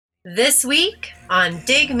This week on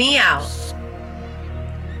Dig Me Out.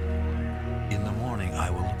 In the morning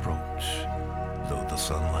I will approach, though the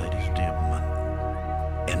sunlight is dim,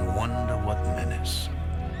 and wonder what menace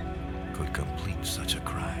could complete such a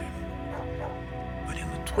crime. But in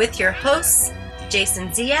the With your hosts, Jason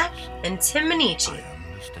Ziak and Tim Minichi.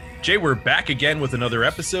 Jay, we're back again with another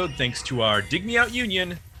episode thanks to our Dig Me Out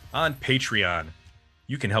Union on Patreon.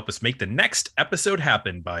 You can help us make the next episode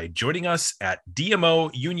happen by joining us at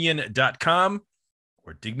dmounion.com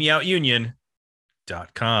or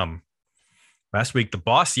digmeoutunion.com. Last week, the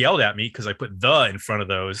boss yelled at me because I put the in front of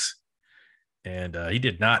those, and he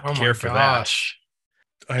did not care for that.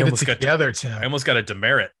 I almost got together, Tim. I almost got a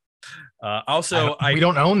demerit. We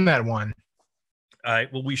don't own that one.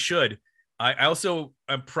 Well, we should. I'm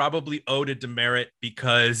probably owed a demerit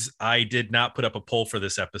because I did not put up a poll for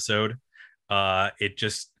this episode.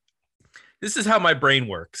 This is how my brain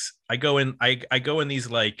works. I go in these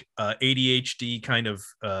like ADHD kind of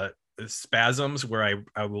spasms where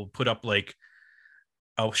I will put up like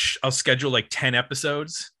I'll schedule like 10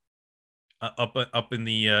 episodes up in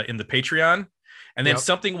the Patreon, and then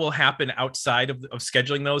something will happen outside of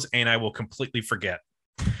scheduling those, and I will completely forget.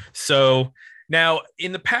 So now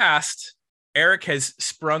in the past, Eric has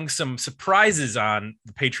sprung some surprises on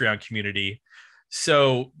the Patreon community.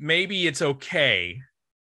 So maybe it's okay.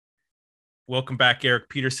 Welcome back, Eric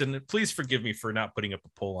Peterson. Please forgive me for not putting up a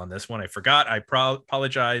poll on this one. I forgot. I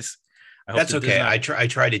apologize. That's okay. I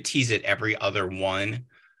try to tease it every other one.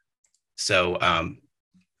 So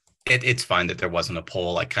it's fine that there wasn't a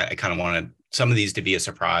poll. I kind of wanted some of these to be a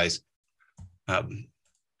surprise. You're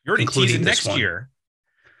already teasing next year.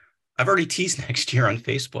 I've already teased next year on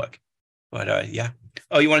Facebook. But yeah.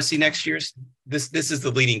 Oh, you want to see next year's? This is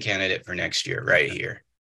the leading candidate for next year right here.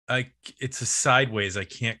 It's a sideways. I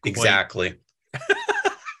can't quite... Exactly.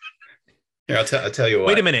 Here, I'll tell you what.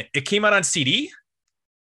 Wait a minute. It came out on CD?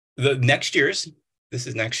 This is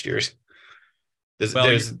next year's.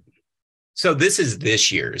 So this is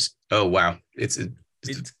this year's. Oh wow. It's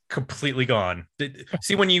completely gone.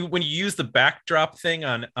 See, when you use the backdrop thing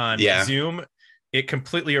on Zoom, it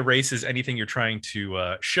completely erases anything you're trying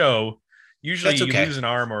to show. Usually you lose an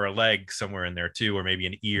arm or a leg somewhere in there too, or maybe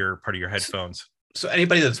an ear, part of your headphones. So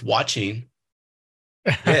anybody that's watching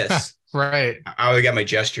this, right? I got my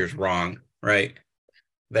gestures wrong, right?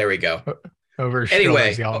 There we go.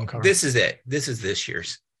 Anyway, this is it. This is this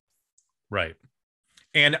year's. Right.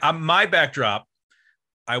 And my backdrop,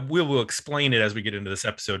 I will explain it as we get into this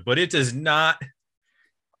episode, but it does not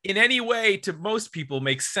in any way to most people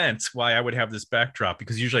make sense why I would have this backdrop,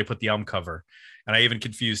 because usually I put the album cover. And I even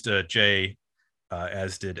confused Jay,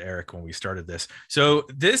 as did Eric when we started this. So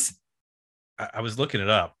this, I was looking it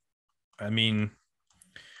up. I mean,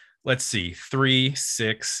 let's see, 3,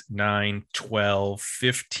 6, 9, 12,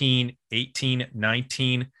 15, 18,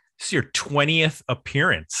 19. This is your 20th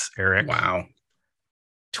appearance, Eric. Wow.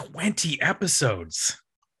 20 episodes.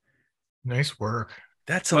 Nice work.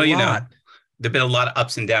 That's a lot. There've been a lot of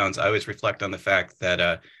ups and downs. I always reflect on the fact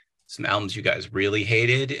that some albums you guys really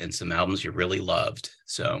hated and some albums you really loved.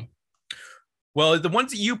 So, well, the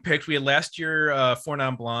ones that you picked, we had last year, Four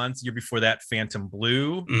Non Blondes. The year before that, Phantom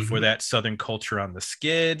Blue. Mm-hmm. Before that, Southern Culture on the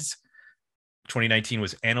Skids. 2019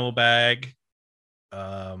 was Animal Bag.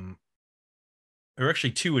 There were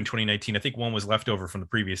actually 2 in 2019. I think one was left over from the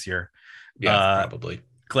previous year. Yeah, probably.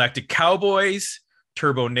 Galactic Cowboys,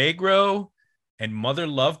 Turbo Negro, and Mother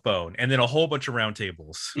Love Bone, and then a whole bunch of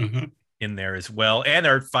roundtables. Mm-hmm. In there as well, and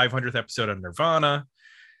our 500th episode on Nirvana.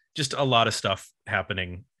 Just a lot of stuff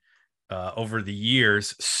happening over the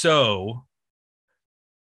years. So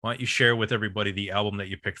why don't you share with everybody the album that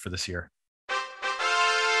you picked for this year?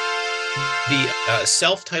 The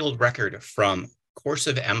self-titled record from Course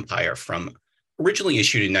of Empire, from originally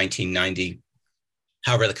issued in 1990.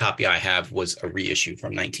 However, the copy I have was a reissue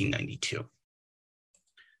from 1992.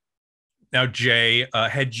 Now, Jay,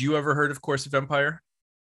 had you ever heard of Course of Empire?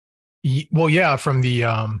 Well, yeah, from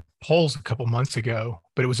the polls a couple months ago,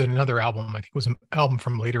 but it was another album. I think it was an album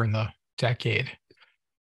from later in the decade.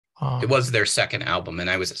 It was their second album, and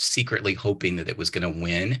I was secretly hoping that it was going to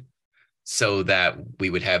win so that we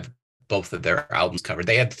would have both of their albums covered.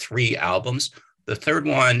 They had 3 albums. The third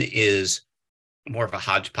one is more of a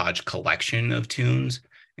hodgepodge collection of tunes,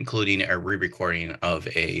 including a re-recording of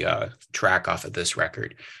a track off of this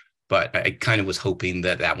record. But I kind of was hoping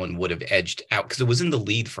that one would have edged out because it was in the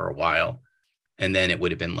lead for a while. And then it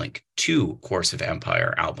would have been like 2 Course of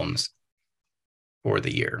Empire albums for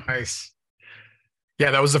the year. Nice.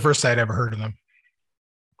 Yeah, that was the first I'd ever heard of them.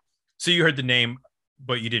 So you heard the name,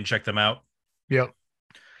 but you didn't check them out? Yep.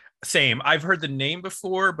 Same. I've heard the name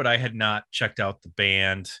before, but I had not checked out the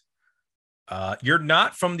band. You're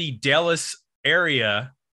not from the Dallas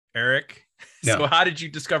area, Eric. No. So how did you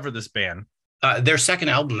discover this band? Their second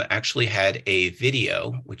album actually had a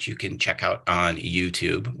video, which you can check out on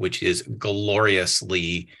YouTube, which is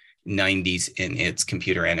gloriously 90s in its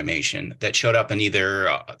computer animation, that showed up in either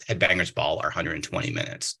Headbangers Ball or 120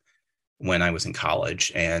 Minutes when I was in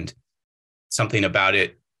college. And something about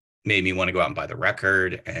it made me want to go out and buy the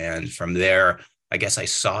record. And from there, I guess I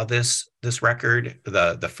saw this record,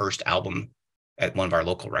 the first album, at one of our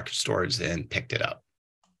local record stores and picked it up.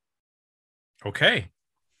 Okay.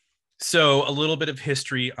 So a little bit of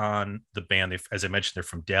history on the band. As I mentioned, they're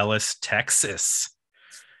from Dallas, Texas.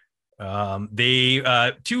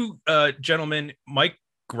 They two gentlemen, Mike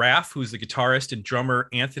Graff, who's the guitarist, and drummer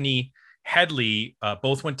Anthony Headley,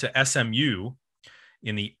 both went to SMU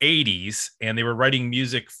in the 80s, and they were writing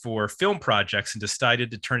music for film projects and decided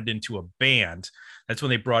to turn it into a band. That's when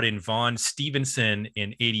they brought in Vaughn Stevenson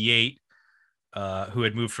in 88, who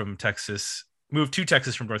had moved to Texas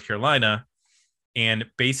from North Carolina, and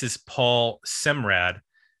bassist Paul Semrad.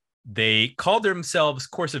 They called themselves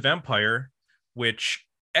Course of Empire, which,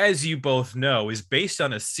 as you both know, is based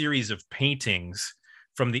on a series of paintings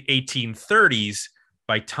from the 1830s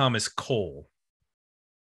by Thomas Cole.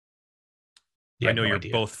 Yeah, I know you're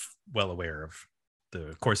idea. both well aware of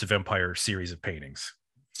the Course of Empire series of paintings.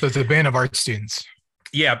 So it's a band of art students.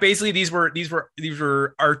 Yeah, basically these were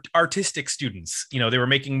artistic students. You know, they were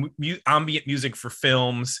making ambient music for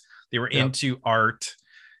films. They were into art,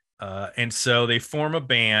 and so they form a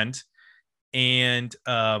band, and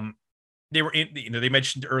they were they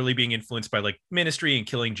mentioned early being influenced by like Ministry and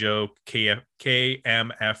Killing Joke,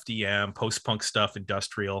 KMFDM, post-punk stuff,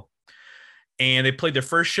 industrial. And they played their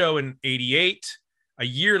first show in 88. A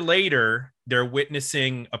year later, they're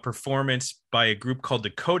witnessing a performance by a group called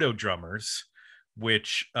the Kodo Drummers,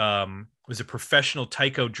 which was a professional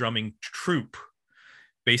taiko drumming troupe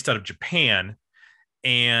based out of Japan.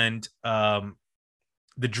 And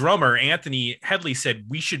the drummer, Anthony Headley, said,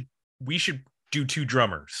 we should do two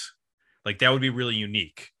drummers. Like, that would be really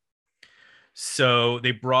unique. So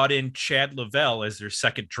they brought in Chad Lavelle as their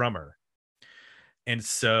second drummer. And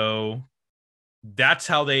so that's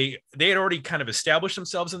how they had already kind of established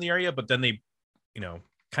themselves in the area, but then they,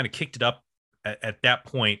 kind of kicked it up at that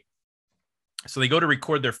point. So they go to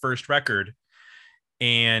record their first record,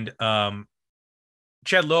 and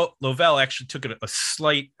Chad Lovell actually took a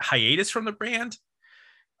slight hiatus from the band.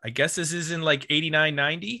 I guess this is in like 89,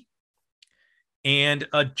 90. And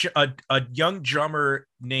a young drummer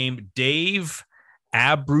named Dave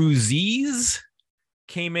Abruzes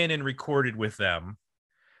came in and recorded with them.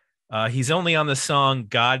 He's only on the song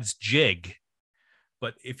God's Jig.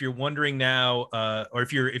 But if you're wondering now, or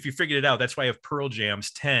if you figured it out, that's why I have Pearl Jam's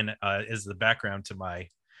 10 as the background to my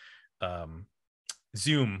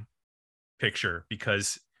Zoom picture,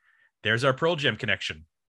 because there's our Pearl Jam connection.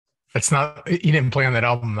 That's not, he didn't play on that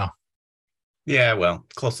album though. Yeah, well,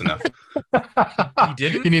 close enough. He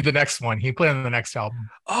didn't? You need the next one. He played on the next album.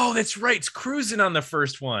 Oh, that's right. It's Cruising on the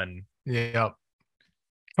first one. Yep.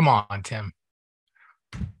 Come on, Tim.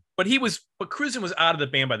 But Cruisin' was out of the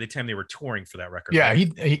band by the time they were touring for that record. Yeah, right?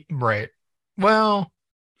 he right. Well,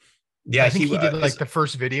 yeah, I think he did like the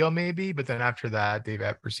first video maybe, but then after that, Dave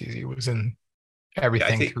Abruzzi was in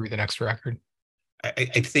everything through the next record. I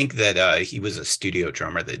think that he was a studio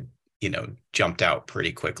drummer that, jumped out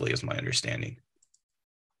pretty quickly, is my understanding.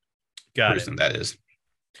 Got it. That is.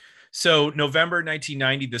 So November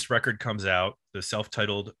 1990, this record comes out, the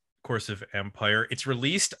self-titled Course of Empire. It's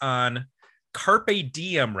released on Carpe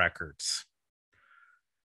Diem Records,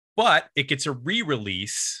 but it gets a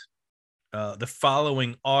re-release the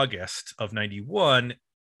following August of 91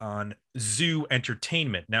 on Zoo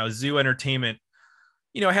Entertainment. Now, Zoo Entertainment,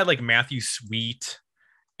 had like Matthew Sweet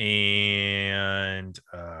and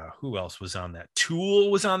who else was on that?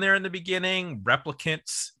 Tool was on there in the beginning,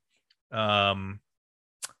 Replicants,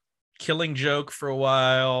 Killing Joke for a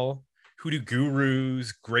while, Hoodoo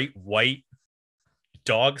Gurus, Great White,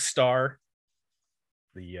 Dog Star,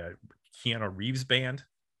 the Keanu Reeves band.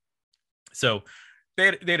 So they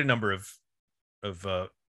had a number of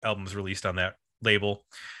albums released on that label.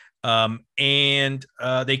 And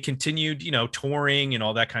they continued, touring and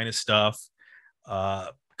all that kind of stuff,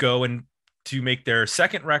 going to make their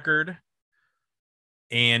second record.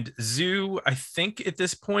 And Zoo, I think at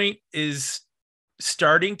this point, is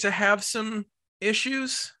starting to have some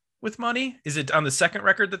issues with money. Is it on the second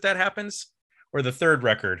record that happens, or the third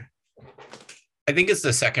record? I think it's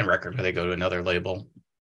the second record where they go to another label.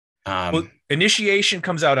 Well, Initiation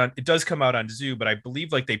does come out on Zoo, but I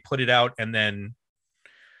believe like they put it out and then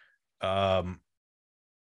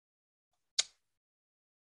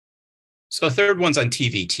So the third one's on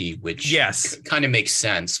TVT, which Yes. kind of makes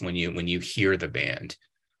sense when you hear the band,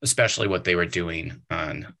 especially what they were doing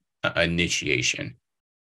on Initiation,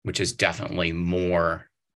 which is definitely more,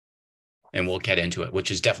 and we'll get into it, which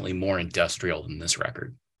is definitely more industrial than this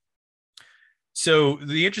record. So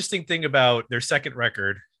the interesting thing about their second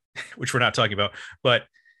record, which we're not talking about, but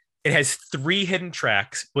it has 3 hidden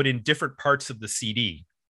tracks, but in different parts of the CD.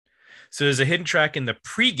 So there's a hidden track in the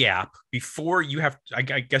pre-gap before you have, I'm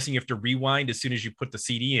guessing you have to rewind as soon as you put the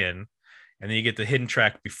CD in, and then you get the hidden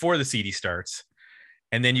track before the CD starts.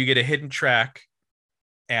 And then you get a hidden track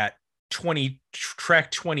at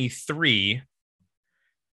track 23.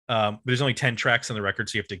 There's only 10 tracks on the record,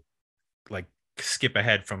 so you have to like skip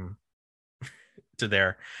ahead from to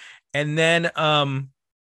there. And then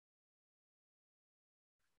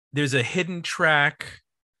there's a hidden track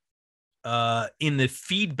in the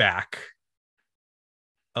feedback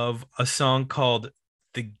of a song called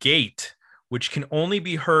The Gate, which can only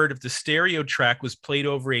be heard if the stereo track was played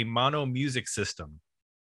over a mono music system.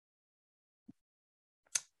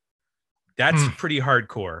 That's pretty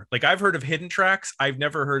hardcore. Like, I've heard of hidden tracks. I've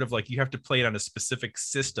never heard of like you have to play it on a specific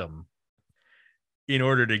system in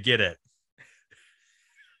order to get it.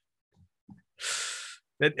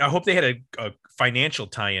 I hope they had a financial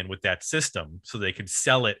tie-in with that system so they could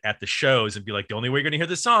sell it at the shows and be like, the only way you're going to hear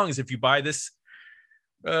the song is if you buy this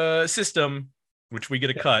system, which we get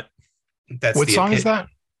a cut. That's what song is that?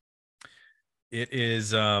 It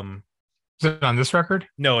is. Is it on this record?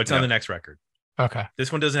 No, it's on the next record. Okay.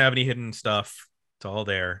 This one doesn't have any hidden stuff. It's all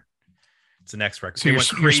there. It's the next record. So your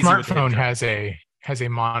smartphone has a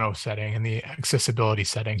mono setting and the accessibility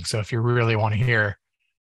setting. So if you really want to hear,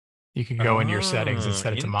 you can go into your settings and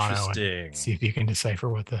set it to mono and see if you can decipher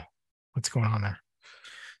what's going on there.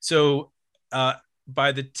 So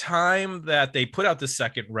by the time that they put out the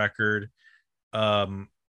second record, I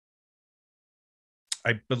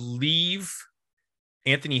believe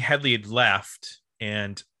Anthony Headley had left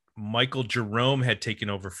and Michael Jerome had taken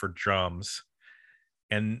over for drums,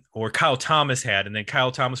 or Kyle Thomas had, and then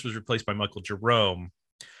Kyle Thomas was replaced by Michael Jerome.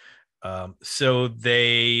 So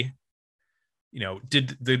they,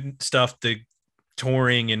 did the stuff, the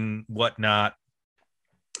touring and whatnot.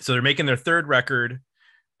 So they're making their third record,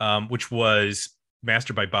 which was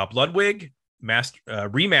mastered by Bob Ludwig,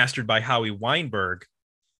 remastered by Howie Weinberg.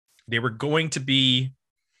 They were going to be,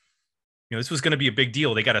 this was going to be a big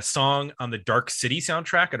deal. They got a song on the Dark City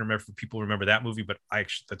soundtrack. I don't remember if people remember that movie, but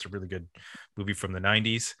that's a really good movie from the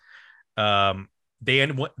 90s. They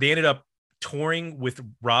ended up touring with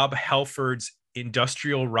Rob Halford's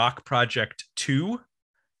Industrial Rock Project 2,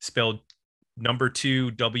 spelled number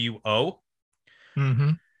 2 WO,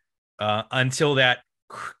 until that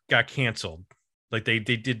got canceled. Like they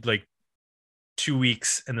did like 2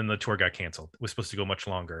 weeks and then the tour got canceled. It was supposed to go much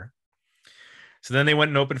longer. So then they went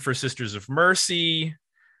and opened for Sisters of Mercy.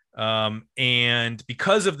 And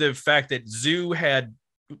because of the fact that Zoo had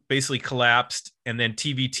basically collapsed and then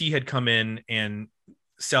TVT had come in and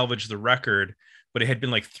salvaged the record, but it had been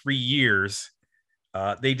like 3 years,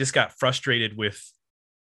 they just got frustrated with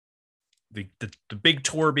the big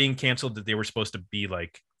tour being canceled that they were supposed to be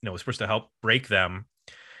like, was supposed to help break them.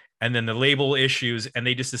 And then the label issues, and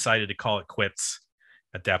they just decided to call it quits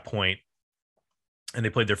at that point. And they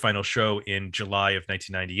played their final show in July of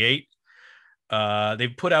 1998. They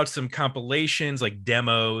put out some compilations like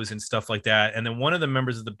demos and stuff like that. And then one of the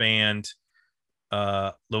members of the band,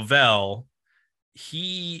 Lovell,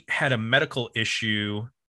 he had a medical issue.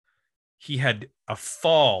 He had a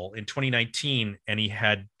fall in 2019 and he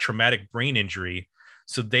had traumatic brain injury.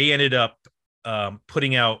 So they ended up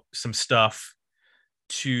putting out some stuff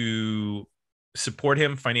to support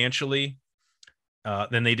him financially.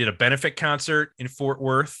 Then they did a benefit concert in Fort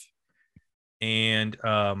Worth, and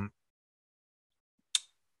the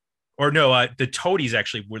Toadies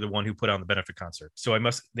actually were the one who put on the benefit concert. So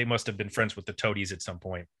they must have been friends with the Toadies at some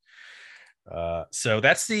point. So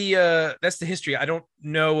that's the history. I don't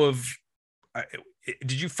know of.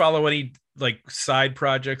 Did you follow any like side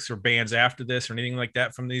projects or bands after this or anything like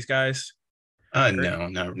that from these guys? No,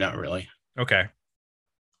 not really. Okay.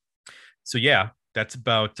 So yeah. That's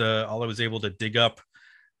about all I was able to dig up.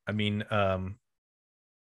 I mean,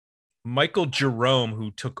 Michael Jerome,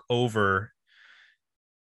 who took over,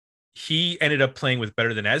 he ended up playing with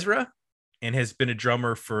Better Than Ezra and has been a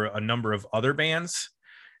drummer for a number of other bands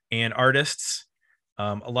and artists.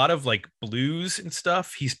 A lot of like blues and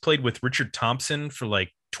stuff. He's played with Richard Thompson for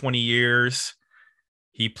like 20 years.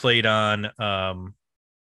 He played on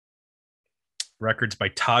records by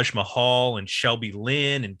Taj Mahal and Shelby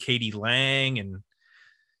Lynn and Katie Lang and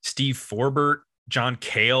Steve Forbert, John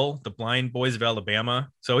Cale, the Blind Boys of Alabama.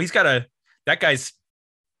 So he's got a that guy's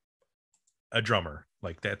a drummer.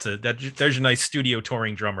 Like there's a nice studio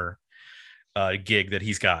touring drummer gig that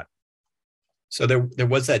he's got. So there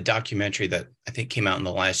was that documentary that I think came out in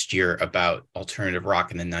the last year about alternative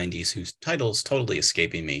rock in the 90s, whose title is totally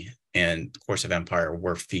escaping me. And Course of Empire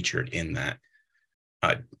were featured in that.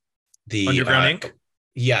 The Underground Inc.?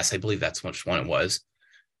 Yes, I believe that's which one it was.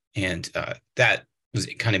 And that was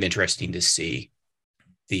kind of interesting to see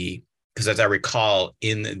because as I recall,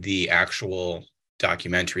 in the actual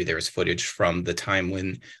documentary, there was footage from the time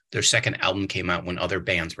when their second album came out, when other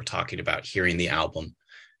bands were talking about hearing the album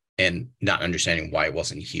and not understanding why it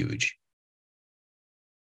wasn't huge.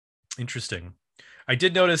 Interesting. I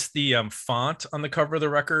did notice the font on the cover of the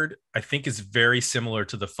record, I think, is very similar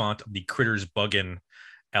to the font of the Critters Buggin'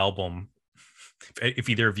 album. If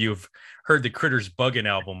either of you have heard the Critters Buggin'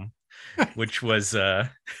 album, which was okay,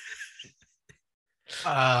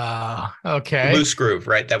 Loose Groove,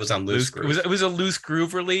 right? That was on Loose Groove. It was a Loose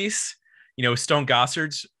Groove release, Stone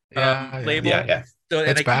Gossard's label. Yeah. So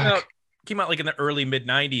and it came out like in the early mid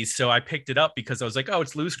 90s. So I picked it up because I was like, oh,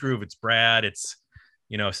 it's Loose Groove, it's Brad, it's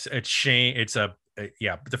it's Shane, it's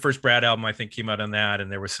the first Brad album I think came out on that,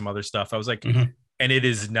 and there was some other stuff. I was like, and it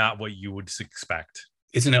is not what you would expect.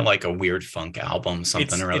 Isn't it like a weird funk album,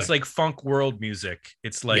 something or other? It's like funk world music.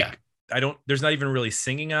 It's like there's not even really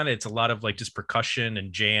singing on it. It's a lot of like just percussion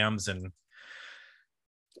and jams, and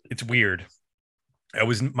it's weird. I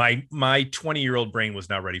was my 20-year-old brain was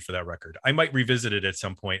not ready for that record. I might revisit it at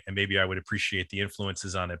some point, and maybe I would appreciate the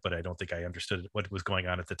influences on it, but I don't think I understood what was going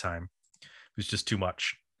on at the time. It was just too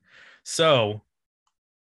much. So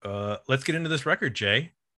let's get into this record,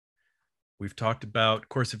 Jay. We've talked about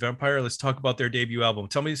Course of Empire. Let's talk about their debut album.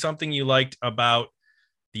 Tell me something you liked about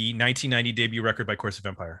the 1990 debut record by Course of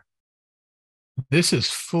Empire. This is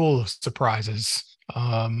full of surprises.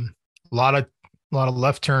 A lot of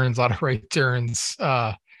left turns, a lot of right turns.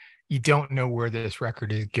 You don't know where this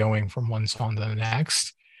record is going from one song to the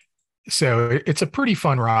next. So it's a pretty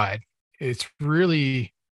fun ride. It's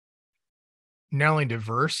really not only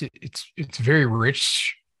diverse, it's very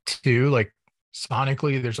rich too. Like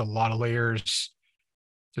sonically, there's a lot of layers.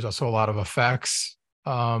 There's also a lot of effects.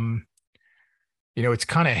 It's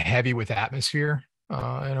kind of heavy with atmosphere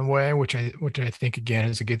in a way, which I think again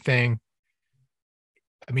is a good thing.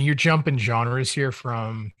 I mean, you're jumping genres here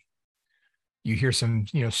from, you hear some,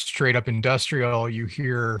 straight up industrial, you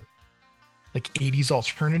hear like 80s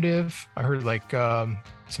alternative. I heard like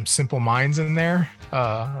some Simple Minds in there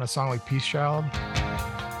on a song like Peace Child.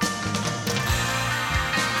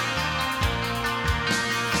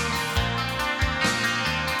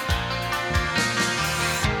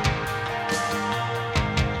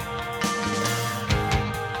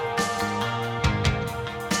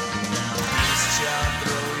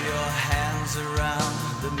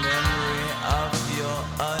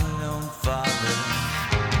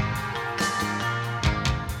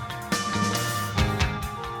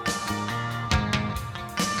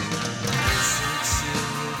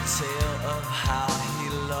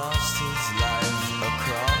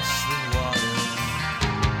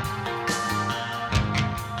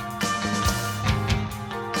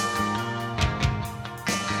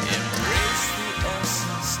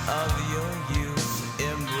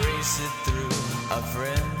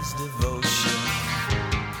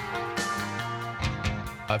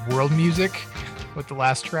 World music with the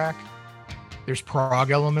last track. There's prog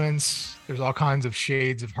elements. There's all kinds of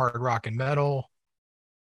shades of hard rock and metal.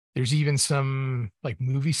 There's even some like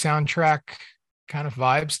movie soundtrack kind of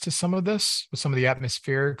vibes to some of this, with some of the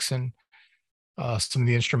atmospherics and some of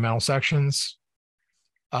the instrumental sections.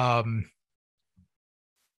 It's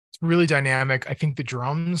really dynamic. I think the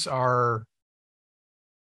drums are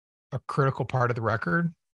a critical part of the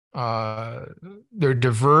record. They're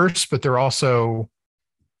diverse, but they're also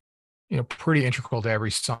pretty integral to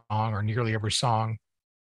every song, or nearly every song.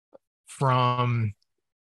 From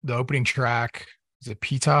the opening track, is it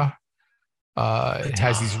Pita? It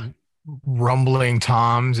has these rumbling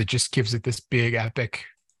toms. It just gives it this big epic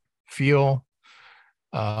feel.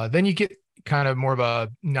 Then you get kind of more of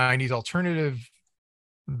a 90s alternative,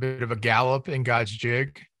 bit of a gallop in God's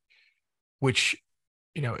Jig, which,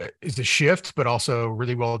 is a shift, but also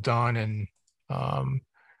really well done, and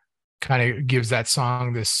kind of gives that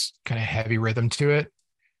song this kind of heavy rhythm to it.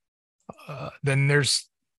 Then there's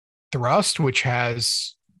Thrust, which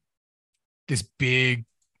has this big,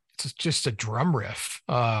 it's just a drum riff.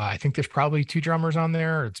 I think there's probably 2 drummers on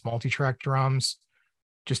there. It's multi-track drums,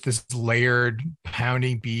 just this layered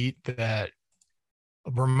pounding beat that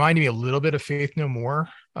reminded me a little bit of Faith No More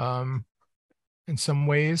in some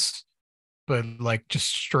ways, but like just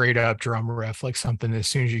straight up drum riff, like something as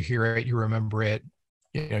soon as you hear it, you remember it,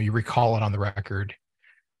 you recall it on the record.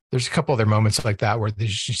 There's a couple other moments like that where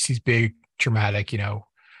there's just these big dramatic,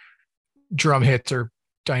 drum hits or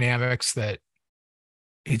dynamics that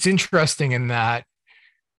it's interesting in that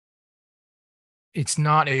it's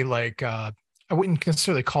not a like I wouldn't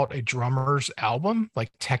necessarily call it a drummer's album.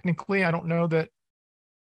 Like technically, I don't know that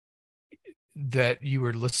you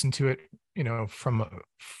would listen to it, from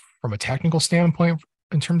a technical standpoint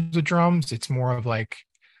in terms of drums. It's more of like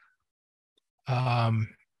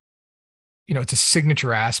it's a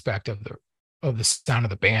signature aspect of the sound of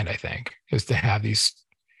the band, I think, is to have these,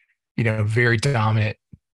 very dominant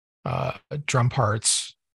drum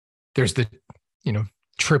parts. There's the,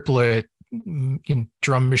 triplet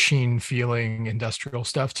drum machine feeling industrial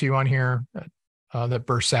stuff too on here that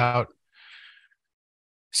bursts out.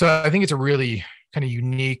 So I think it's a really kind of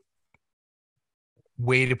unique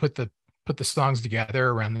way to put the songs together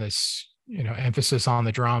around this, emphasis on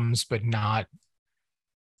the drums, but not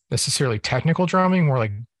necessarily technical drumming, more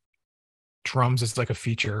like drums as like a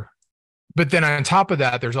feature. But then on top of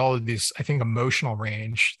that, there's all of this, I think, emotional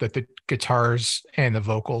range that the guitars and the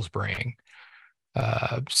vocals bring.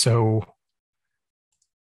 So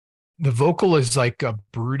the vocal is like a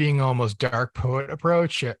brooding, almost dark poet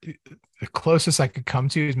approach. The closest I could come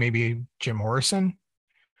to is maybe Jim Morrison.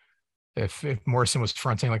 If Morrison was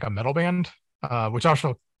fronting like a metal band, which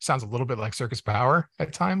also sounds a little bit like Circus Power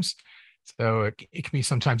at times. So it can be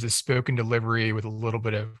sometimes this spoken delivery with a little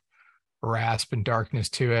bit of rasp and darkness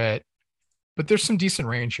to it. But there's some decent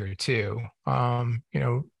range here too.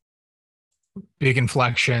 Big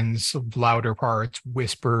inflections, louder parts,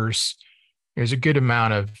 whispers. There's a good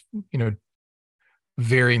amount of,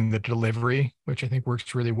 varying the delivery, which I think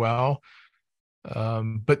works really well.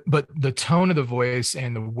 But the tone of the voice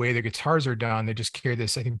and the way the guitars are done, they just carry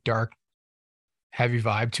this, I think, dark, heavy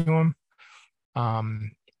vibe to them.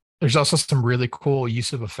 There's also some really cool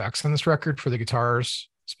use of effects on this record for the guitars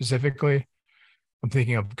specifically. I'm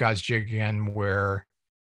thinking of God's Jig again, where,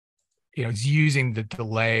 it's using the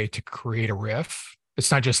delay to create a riff.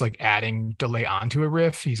 It's not just like adding delay onto a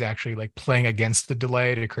riff. He's actually like playing against the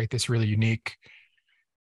delay to create this really unique,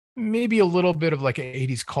 maybe a little bit of like an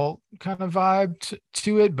 80s cult kind of vibe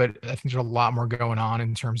to it. But I think there's a lot more going on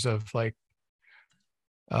in terms of like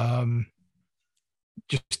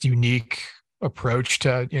just unique approach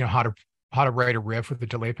to, how to write a riff with the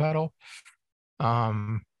delay pedal.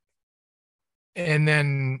 And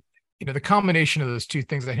then, the combination of those two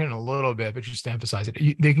things, I hit on a little bit, but just to emphasize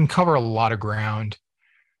it, they can cover a lot of ground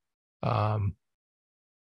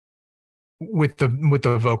with the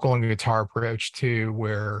vocal and guitar approach too,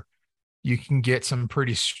 where you can get some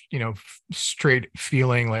pretty, straight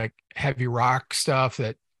feeling like heavy rock stuff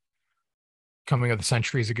that Coming of the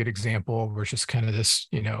Century is a good example, where it's just kind of this,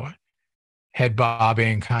 head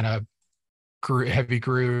bobbing kind of heavy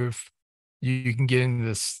groove. You can get into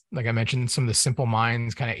this, like I mentioned, some of the Simple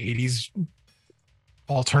Minds kind of 80s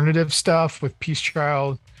alternative stuff with Peace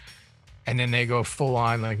Child. And then they go full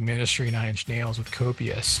on like Ministry, Nine Inch Nails with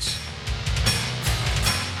Copious.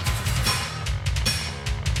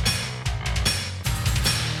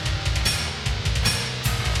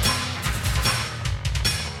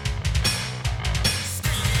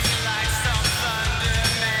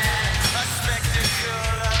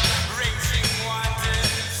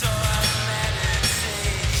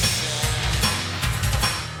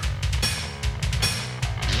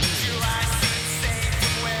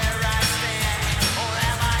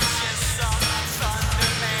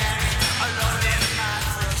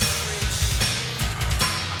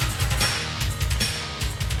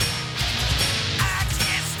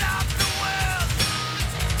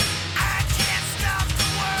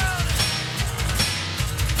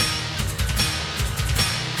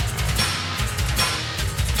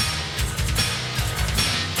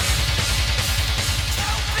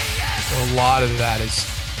 A lot of that is,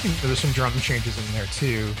 there's some drum changes in there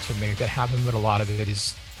too to make that happen, but a lot of it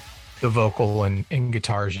is the vocal and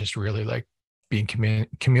guitars just really like being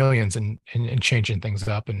chameleons and changing things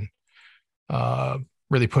up and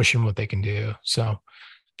really pushing what they can do. So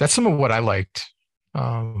that's some of what I liked.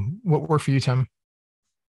 What worked for you, Tim?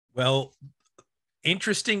 Well,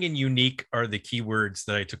 interesting and unique are the keywords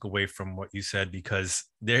that I took away from what you said, because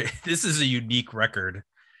this is a unique record.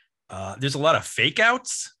 There's a lot of fake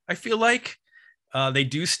outs, I feel like. They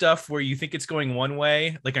do stuff where you think it's going one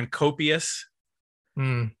way, like on Copious.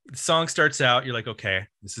 The song starts out, you're like, okay,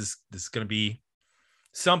 this is going to be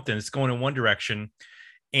something. It's going in one direction.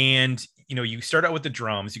 And, you start out with the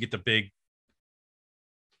drums, you get the big,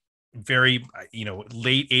 very,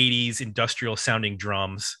 late 80s industrial sounding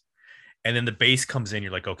drums. And then the bass comes in.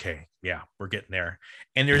 You're like, okay, yeah, we're getting there.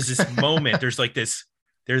 And there's this moment. There's like this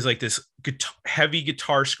guitar, heavy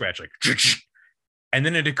guitar scratch, like, and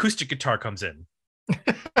then an acoustic guitar comes in.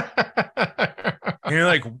 And you're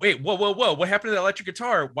like, wait, whoa, what happened to the electric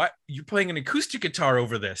guitar? Why you're playing an acoustic guitar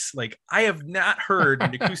over this? Like, I have not heard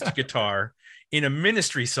an acoustic guitar in a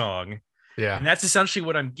Ministry song. Yeah. And that's essentially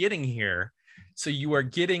what I'm getting here. So you are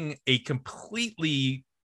getting a completely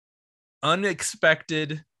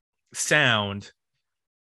unexpected sound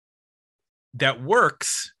that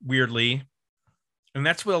works weirdly. And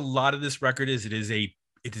that's what a lot of this record is. It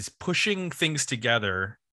is pushing things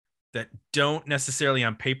together that don't necessarily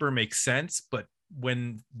on paper make sense, but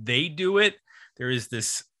when they do it, there is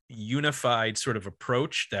this unified sort of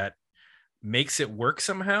approach that makes it work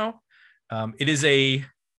somehow. It is it's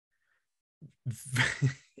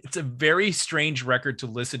a very strange record to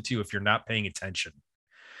listen to if you're not paying attention,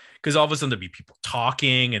 because all of a sudden there'll be people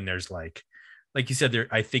talking, and there's like you said there,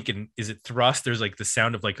 I think is it Thrust, there's like the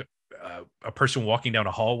sound of like a person walking down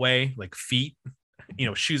a hallway, like feet,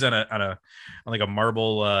 shoes on like a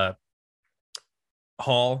marble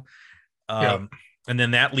hall. And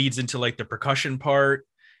then that leads into like the percussion part,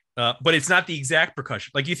 but it's not the exact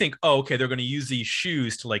percussion. Like you think, oh, okay, they're going to use these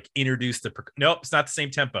shoes to like introduce nope, it's not the same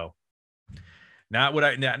tempo.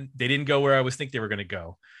 They didn't go where I was think they were going to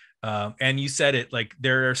go. And you said it, like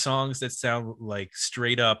there are songs that sound like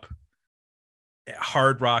straight up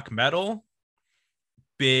hard rock metal,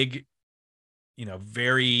 big,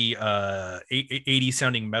 very 80s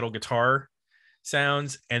sounding metal guitar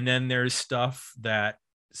sounds. And then there's stuff that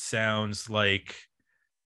sounds like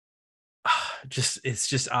it's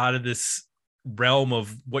just out of this realm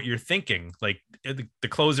of what you're thinking. Like the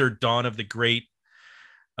closer, Dawn of the Great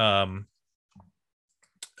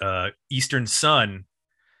Eastern Sun,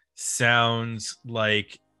 sounds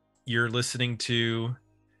like you're listening to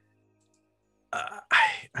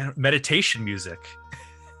meditation music.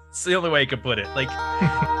 It's the only way I could put it. Like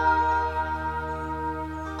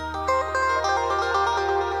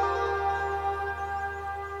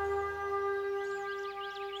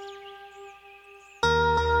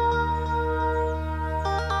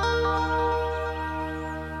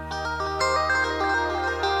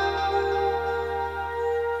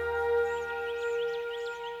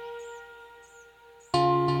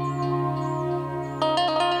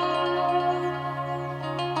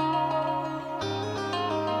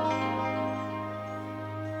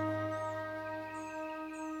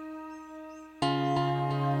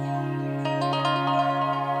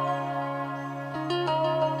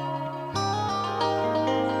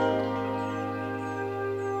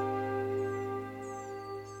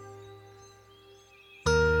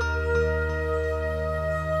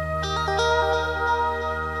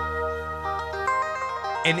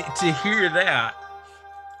and to hear that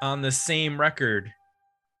on the same record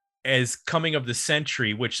as Coming of the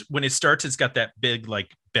Century, which when it starts, it's got that big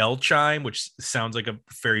like bell chime, which sounds like a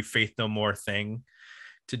very Faith No More thing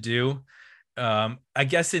to do. I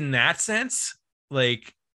guess in that sense,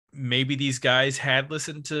 like maybe these guys had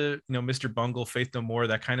listened to, Mr. Bungle, Faith No More,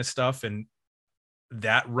 that kind of stuff, and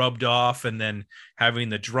that rubbed off. And then having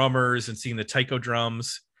the drummers and seeing the taiko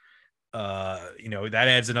drums, that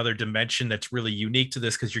adds another dimension that's really unique to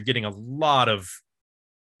this, because you're getting a lot of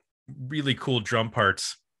really cool drum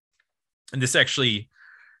parts. And this actually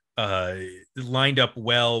lined up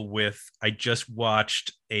well with, I just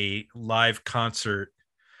watched a live concert.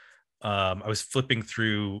 I was flipping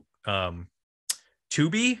through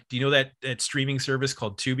Tubi. Do you know that streaming service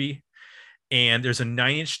called Tubi? And there's a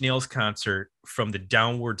Nine Inch Nails concert from the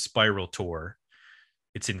Downward Spiral tour.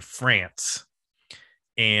 It's in France.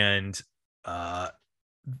 And Chris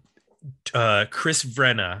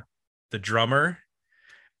Vrenna, the drummer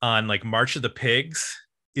on like March of the Pigs,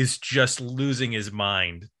 is just losing his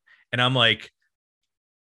mind. And I'm like,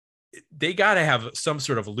 they got to have some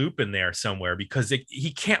sort of loop in there somewhere, because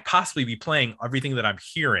he can't possibly be playing everything that I'm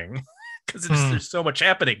hearing, because there's so much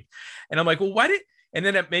happening. And I'm like, well, and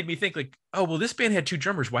then it made me think like, oh, well, this band had two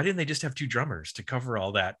drummers. Why didn't they just have two drummers to cover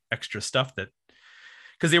all that extra stuff?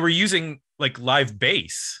 Because they were using like live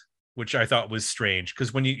bass, which I thought was strange.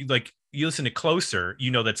 Because when you listen to Closer,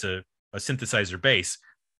 that's a synthesizer bass.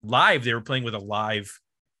 Live, they were playing with a live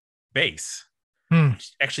bass,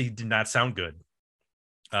 which actually did not sound good,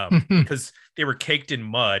 because they were caked in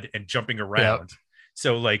mud and jumping around. Yep.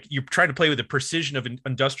 So like you're trying to play with the precision of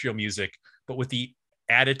industrial music, but with the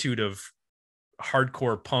attitude of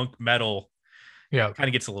hardcore punk metal. Yeah, kind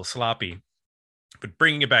of gets a little sloppy. But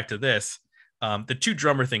bringing it back to this, the two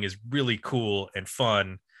drummer thing is really cool and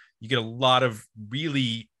fun. You get a lot of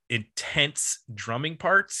really intense drumming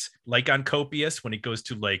parts, like on Copious, when it goes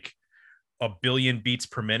to like a billion beats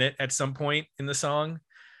per minute at some point in the song.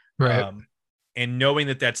 Right. And knowing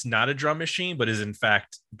that that's not a drum machine, but is in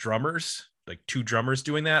fact drummers, like two drummers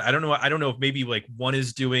doing that. I don't know if maybe like one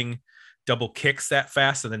is doing double kicks that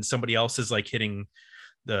fast and then somebody else is like hitting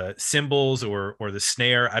the cymbals or the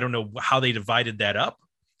snare. I don't know how they divided that up,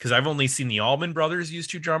 because I've only seen the Allman Brothers use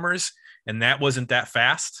two drummers, and that wasn't that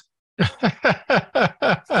fast.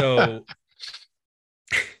 So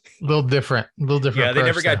a little different. Yeah, they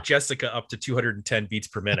never got Jessica up to 210 beats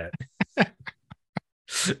per minute.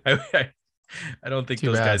 I don't think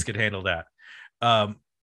those guys could handle that.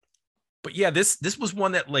 But yeah, this was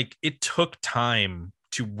one that like it took time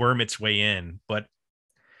to worm its way in, but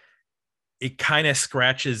it kind of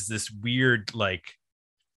scratches this weird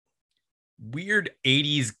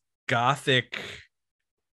 80s gothic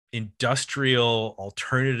industrial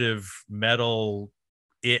alternative metal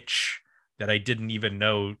itch that I didn't even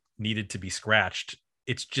know needed to be scratched.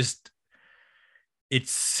 It's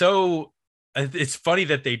funny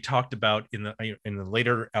that they talked about in the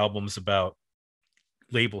later albums about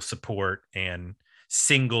label support and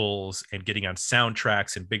singles and getting on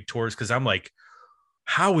soundtracks and big tours, because I'm like,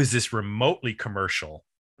 how is this remotely commercial?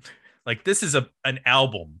 Like, this is an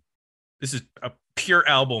album. This is a pure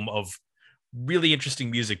album of really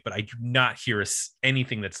interesting music, but I do not hear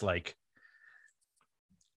anything that's like,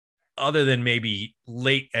 other than maybe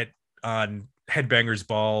late on Headbangers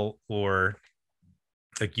Ball or,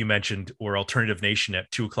 like you mentioned, or Alternative Nation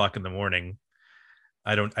at 2:00 in the morning.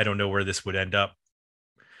 I don't know where this would end up.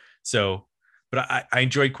 So, but I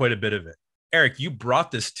enjoyed quite a bit of it. Eric, you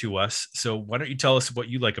brought this to us, so why don't you tell us what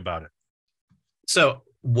you like about it? So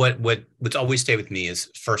what's always stayed with me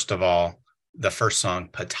is, first of all, the first song,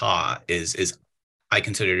 Ptah, is I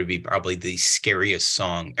consider to be probably the scariest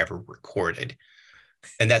song ever recorded.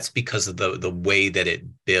 And that's because of the way that it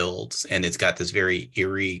builds, and it's got this very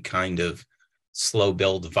eerie kind of slow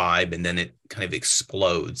build vibe, and then it kind of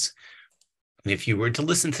explodes. And if you were to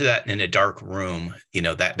listen to that in a dark room,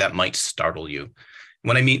 that might startle you.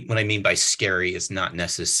 What I mean by scary is not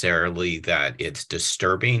necessarily that it's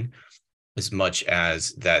disturbing, as much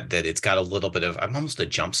as that it's got a little bit of almost a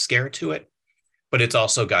jump scare to it, but it's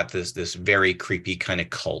also got this very creepy kind of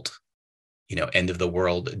cult, end of the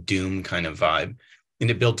world doom kind of vibe, and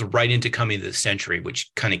it builds right into Coming to the Century, which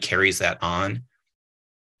kind of carries that on.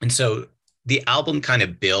 And so the album kind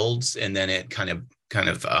of builds, and then it kind of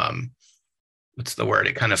what's the word?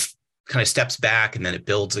 It kind of steps back, and then it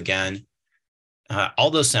builds again. All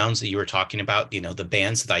those sounds that you were talking about, the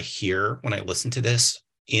bands that I hear when I listen to this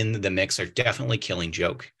in the mix are definitely Killing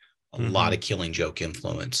Joke, a lot of Killing Joke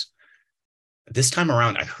influence. This time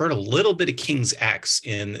around, I heard a little bit of King's X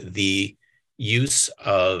in the use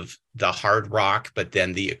of the hard rock, but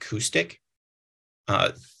then the acoustic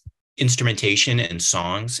instrumentation and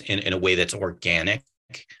songs in a way that's organic,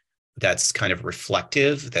 that's kind of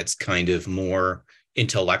reflective, that's kind of more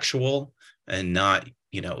intellectual, and not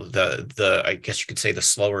the I guess you could say the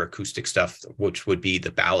slower acoustic stuff, which would be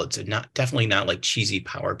the ballads, and definitely not like cheesy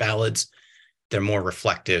power ballads. They're more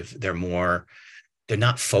reflective. They're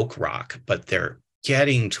not folk rock, but they're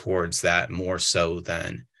getting towards that more so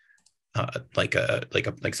than like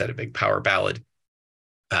I said, a big power ballad.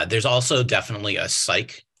 There's also definitely a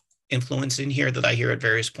psych influence in here that I hear at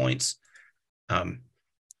various points.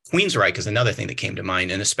 Queensryche is another thing that came to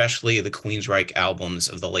mind, and especially the Queensryche albums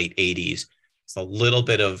of the late 80s. It's a little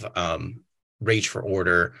bit of Rage for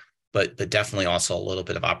Order, but definitely also a little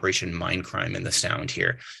bit of Operation Mindcrime in the sound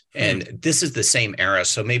here. And this is the same era,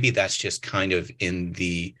 so maybe that's just kind of in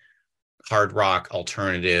the hard rock,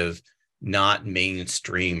 alternative, not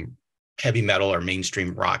mainstream heavy metal or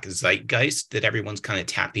mainstream rock zeitgeist that everyone's kind of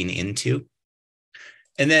tapping into.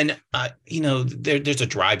 And then, there's a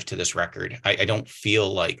drive to this record. I don't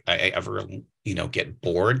feel like I ever, get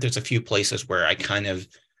bored. There's a few places where I kind of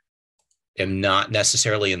am not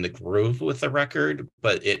necessarily in the groove with the record,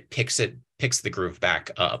 but it picks the groove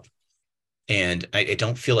back up. And I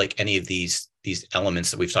don't feel like any of these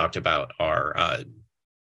elements that we've talked about are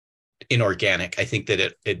inorganic. I think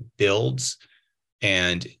that it builds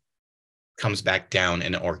and comes back down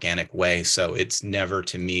in an organic way. So it's never,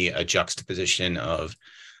 to me, a juxtaposition of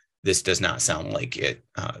this does not sound like it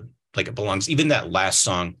belongs. Even that last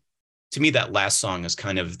song, to me, that last song is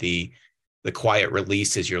kind of the quiet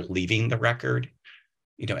release as you're leaving the record.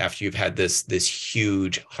 After you've had this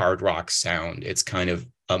huge hard rock sound, it's kind of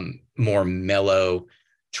a more mellow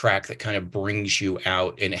track that kind of brings you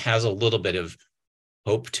out, and it has a little bit of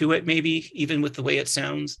hope to it, maybe even with the way it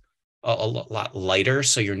sounds. A lot lighter,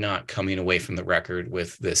 so you're not coming away from the record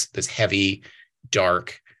with this heavy,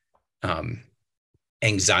 dark,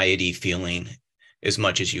 anxiety feeling. as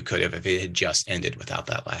much as you could have if it had just ended without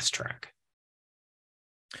that last track.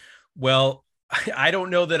 Well, I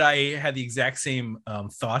don't know that I had the exact same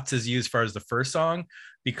thoughts as you as far as the first song,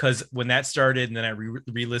 because when that started and then I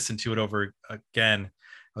re-listened to it over again,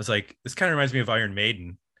 I was like, this kind of reminds me of Iron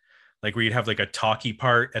Maiden, like where you'd have like a talky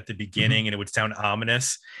part at the beginning and it would sound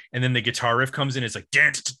ominous. And then the guitar riff comes in, it's like,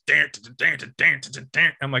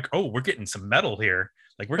 I'm like, oh, we're getting some metal here.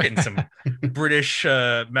 Like we're getting some British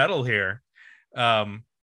metal here. And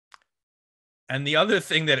the other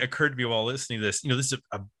thing that occurred to me while listening to this, this is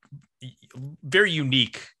a very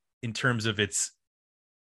unique in terms of it's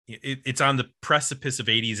on the precipice of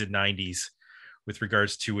 80s and 90s with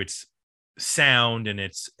regards to its sound and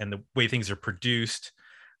the way things are produced.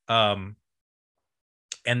 And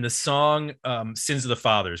the song Sins of the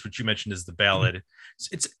Fathers, which you mentioned is the ballad,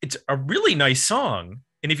 it's a really nice song.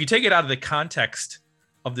 And if you take it out of the context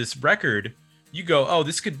of this record, you go, oh,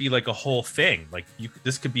 this could be like a whole thing. Like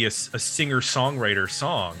this could be a singer-songwriter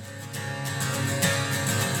song.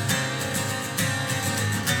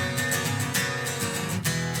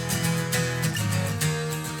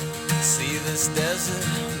 See this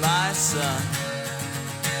desert, my son,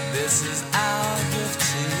 this is our gift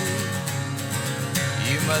to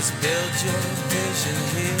you. You must build your vision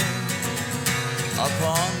here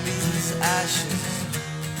upon these ashes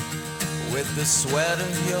with the sweat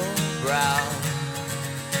of your brow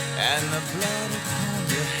and the blood upon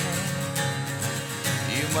your hand.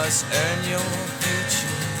 You must earn your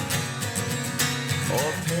future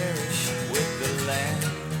or perish with the land.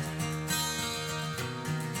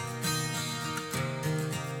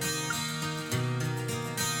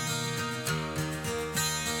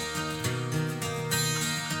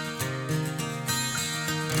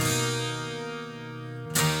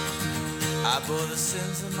 I bore the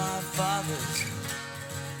sins of my fathers.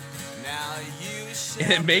 Now you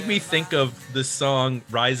and it made me think of the song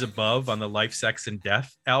Rise Above on the Life, Sex, and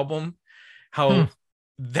Death album. How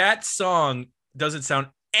that song doesn't sound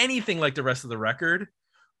anything like the rest of the record,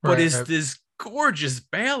 but is this gorgeous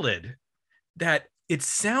ballad that it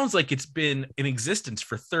sounds like it's been in existence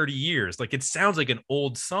for 30 years. Like it sounds like an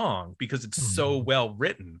old song because it's so well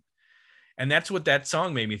written. And that's what that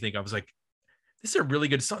song made me think. I was like, this is a really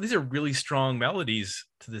good song. These are really strong melodies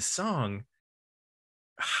to this song.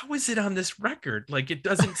 How is it on this record? Like it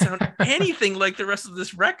doesn't sound anything like the rest of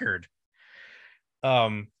this record.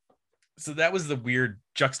 So that was the weird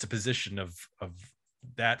juxtaposition of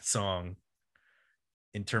that song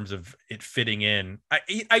in terms of it fitting in. I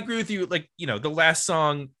agree with you. Like, the last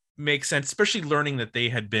song makes sense, especially learning that they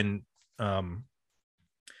had been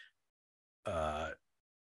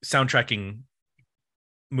soundtracking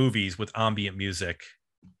movies with ambient music.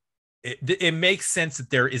 It makes sense that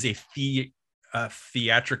there is a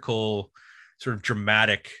theatrical sort of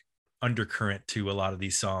dramatic undercurrent to a lot of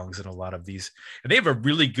these songs and a lot of these, and they have a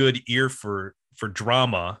really good ear for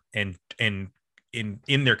drama and in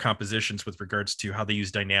their compositions with regards to how they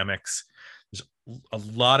use dynamics. There's a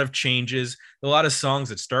lot of changes, a lot of songs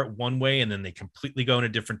that start one way and then they completely go in a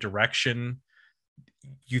different direction.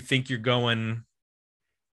 You think you're going,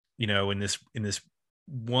 in this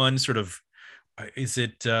one sort of, is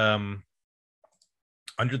it Under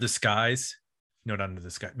the Skies? Not Under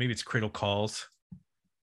the Sky. Maybe it's Cradle Calls.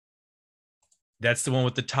 That's the one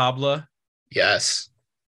with the tabla. Yes.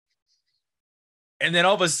 And then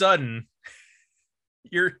all of a sudden,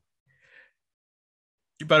 you're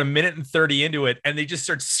about a minute and 30 into it, and they just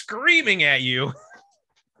start screaming at you.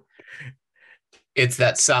 It's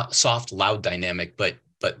that soft, loud dynamic, but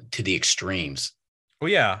to the extremes. Well,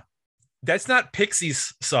 yeah. That's not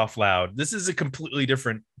Pixies soft loud. This is a completely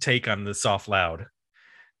different take on the soft loud,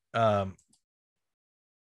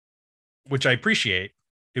 which I appreciate.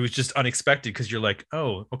 It was just unexpected because you're like,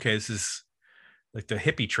 oh, okay, this is like the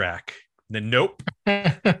hippie track. And then nope.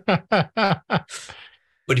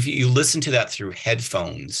 But if you listen to that through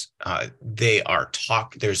headphones, they are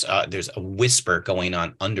there's a whisper going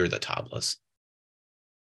on under the tablas.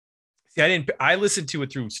 See, I listened to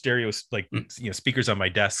it through stereo, like, speakers on my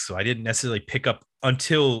desk. So I didn't necessarily pick up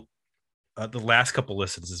until the last couple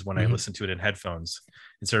listens is when I listened to it in headphones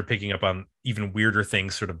and started picking up on even weirder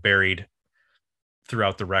things sort of buried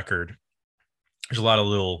throughout the record. There's a lot of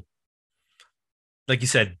little, like you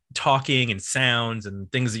said, talking and sounds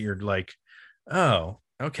and things that you're like, oh,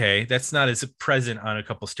 okay, that's not as present on a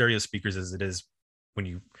couple stereo speakers as it is when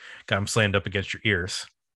you got them slammed up against your ears.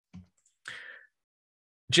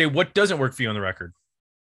 Jay, what doesn't work for you on the record?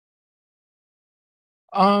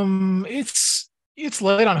 It's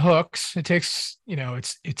light on hooks. It takes,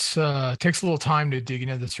 takes a little time to dig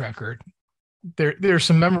into this record. There's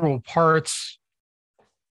some memorable parts.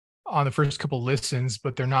 on the first couple listens,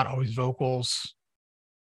 but they're not always vocals.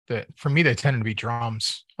 That for me, they tend to be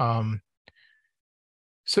drums. So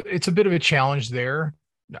it's a bit of a challenge there.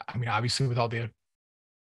 I mean, obviously with all the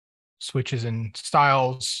switches and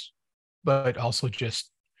styles, but also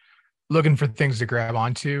just looking for things to grab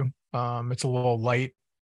onto. It's a little light,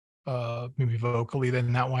 maybe vocally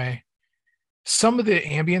than that way. Some of the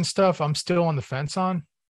ambient stuff I'm still on the fence on.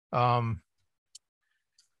 The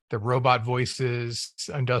robot voices,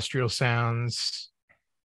 industrial sounds,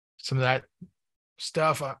 some of that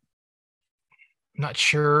stuff. I'm not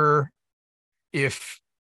sure if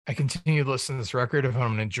I continue to listen to this record, if I'm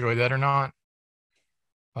going to enjoy that or not.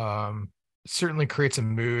 It certainly creates a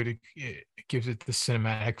mood. It gives it the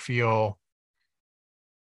cinematic feel.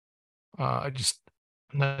 I'm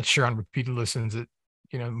not sure on repeated listens it,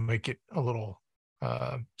 might get a little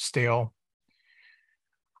stale.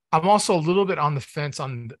 I'm also a little bit on the fence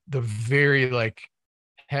on the very like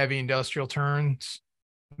heavy industrial turns,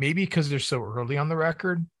 maybe because they're so early on the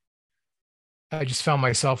record. I just found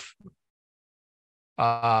myself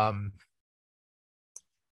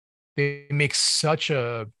they make such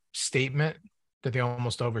a statement that they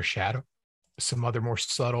almost overshadow some other more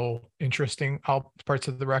subtle, interesting parts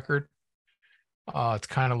of the record. It's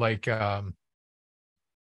kind of like trying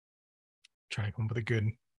to come up with a good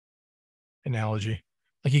analogy.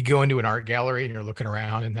 Like you go into an art gallery and you're looking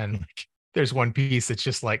around, and then like, there's one piece that's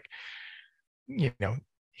just like,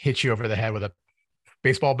 hits you over the head with a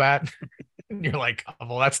baseball bat. And you're like, oh,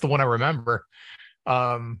 well, that's the one I remember.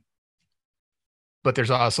 But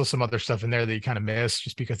there's also some other stuff in there that you kind of miss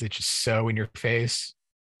just because it's just so in your face.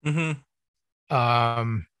 Mm-hmm.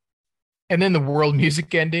 And then the world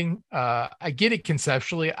music ending. I get it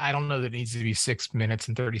conceptually. I don't know that it needs to be 6 minutes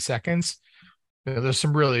and 30 seconds. There's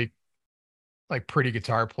some really like pretty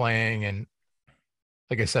guitar playing. And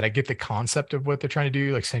like I said, I get the concept of what they're trying to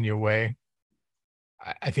do, like send you away.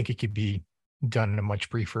 I think it could be done in a much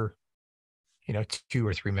briefer, 2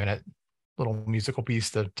 or 3 minute little musical piece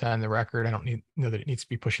to end the record. I don't know that it needs to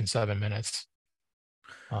be pushing 7 minutes.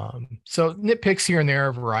 So nitpicks here and there,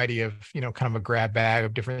 a variety of, kind of a grab bag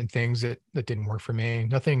of different things that didn't work for me.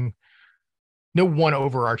 No one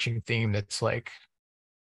overarching theme that's like,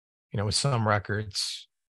 with some records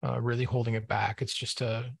really holding it back. It's just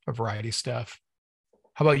a variety of stuff.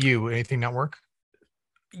 How about you? Anything not work?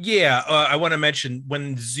 Yeah, I want to mention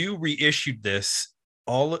when Zoo reissued this,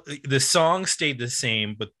 all the songs stayed the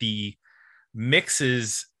same, but the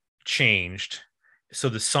mixes changed. So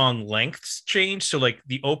the song lengths changed. So like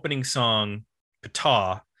the opening song,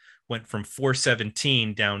 Ptah, went from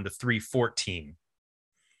 4:17 down to 3:14.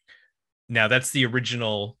 Now that's the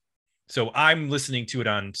original. So I'm listening to it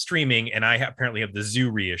on streaming, and I apparently have the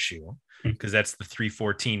Zoo reissue because that's the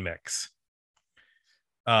 3:14 mix.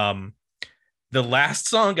 The last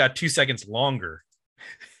song got 2 seconds longer.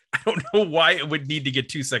 I don't know why it would need to get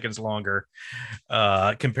 2 seconds longer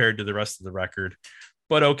compared to the rest of the record.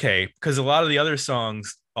 But okay, because a lot of the other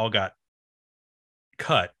songs all got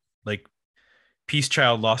cut. Like Peace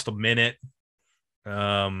Child lost a minute.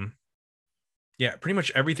 Yeah, pretty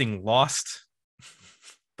much everything lost.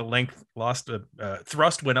 The length lost.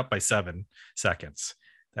 Thrust went up by 7 seconds.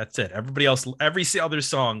 That's it. Everybody else, every other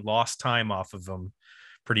song lost time off of them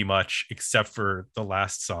pretty much, except for the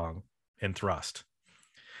last song in Thrust.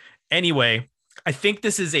 Anyway, I think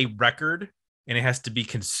this is a record and it has to be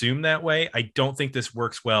consumed that way. I don't think this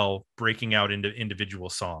works well breaking out into individual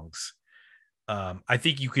songs. I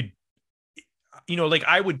think you could, like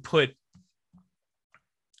I would put,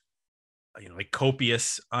 like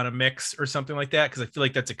Copious on a mix or something like that, because I feel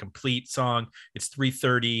like that's a complete song. It's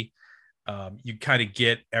 3:30. You kind of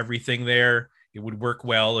get everything there. It would work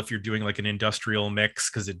well if you're doing like an industrial mix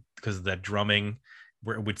because of that drumming,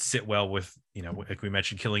 where it would sit well with, like we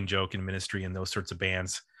mentioned, Killing Joke and Ministry and those sorts of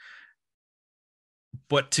bands.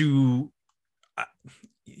 But I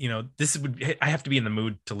have to be in the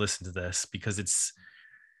mood to listen to this because it's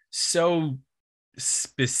so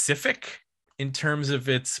specific in terms of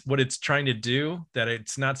what it's trying to do that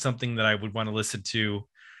it's not something that I would want to listen to.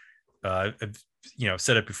 I've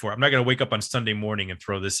said it before. I'm not going to wake up on Sunday morning and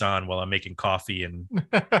throw this on while I'm making coffee and,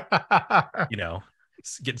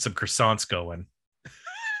 getting some croissants going.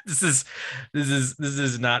 This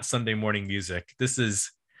is not Sunday morning music.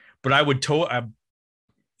 But I would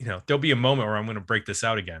there'll be a moment where I'm going to break this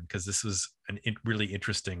out again because this was a really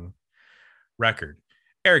interesting record.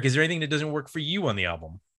 Eric, is there anything that doesn't work for you on the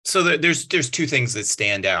album? So there's 2 things that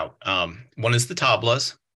stand out. One is the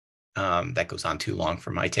tablas. That goes on too long for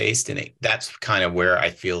my taste. And that's kind of where I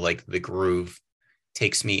feel like the groove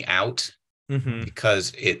takes me out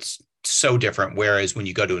because it's so different. Whereas when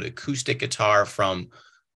you go to an acoustic guitar from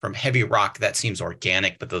from heavy rock, that seems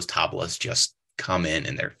organic, but those tablas just come in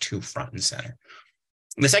and they're too front and center.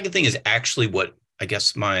 And the second thing is actually what I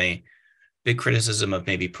guess my big criticism of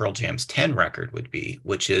maybe Pearl Jam's 10 record would be,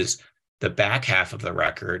 which is the back half of the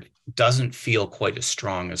record doesn't feel quite as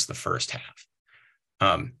strong as the first half.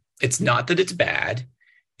 It's not that it's bad.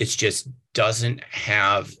 It's just doesn't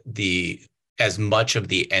have as much of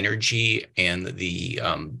the energy and the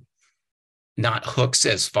not hooks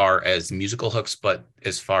as far as musical hooks, but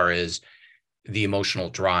as far as the emotional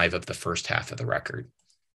drive of the first half of the record.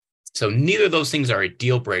 So neither of those things are a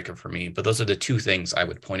deal breaker for me, but those are the two things I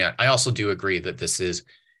would point out. I also do agree that this is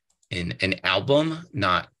an album,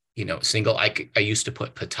 not, single. I used to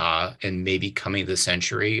put Ptah and maybe Coming of the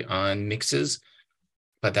Century on mixes,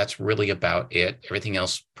 but that's really about it. Everything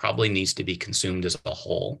else probably needs to be consumed as a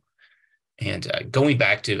whole. And going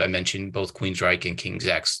back to, I mentioned both Queensryche and King's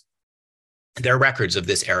X, their records of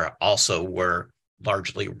this era also were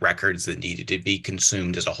largely records that needed to be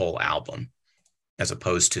consumed as a whole album, as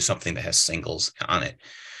opposed to something that has singles on it.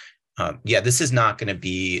 This is not going to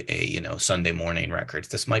be a, Sunday morning record.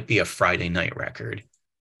 This might be a Friday night record.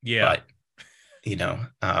 Yeah. But,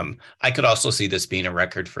 I could also see this being a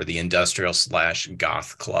record for the industrial /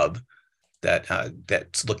 goth club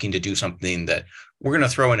that's looking to do something that we're going to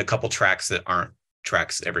throw in a couple tracks that aren't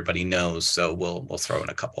tracks everybody knows. So we'll throw in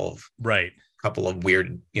a couple of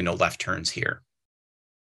weird, left turns here.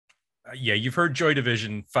 Yeah, you've heard Joy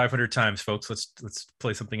Division 500 times, folks. Let's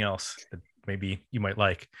play something else that maybe you might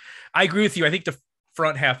like. I agree with you. I think the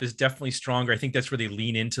front half is definitely stronger. I think that's where they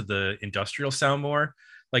lean into the industrial sound more.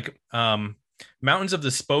 Like Mountains of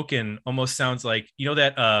the Spoken almost sounds like,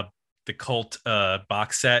 that the Cult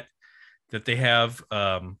box set that they have.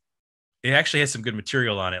 It actually has some good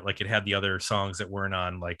material on it. Like it had the other songs that weren't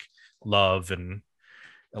on, like Love and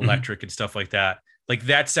Electric and stuff like that. Like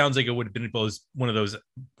that sounds like it would have been one of those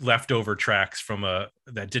leftover tracks from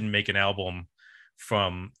that didn't make an album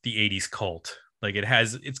from the 80s Cult. Like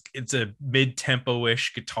it's a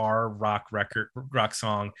mid-tempo-ish guitar rock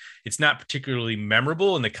song. It's not particularly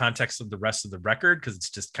memorable in the context of the rest of the record because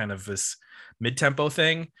it's just kind of this mid-tempo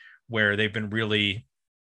thing where they've been really,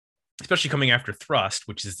 especially coming after Thrust,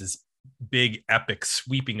 which is this big epic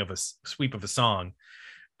sweep of a song.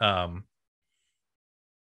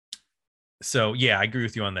 So yeah, I agree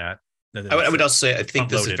with you on that. I would also say I think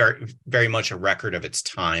this is very, very much a record of its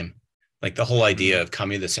time. Like the whole idea of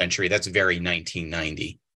Coming of the Century, that's very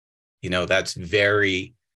 1990. That's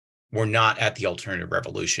very, we're not at the alternative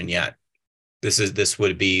revolution yet. This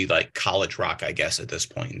would be like college rock, I guess, at this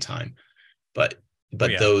point in time. But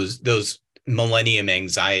those millennium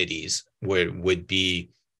anxieties would be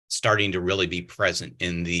starting to really be present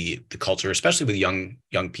in the culture, especially with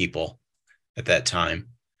young people at that time.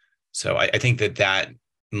 So I think that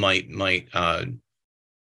might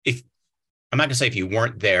if I'm not going to say if you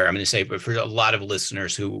weren't there, I'm going to say, but for a lot of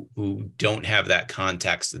listeners who don't have that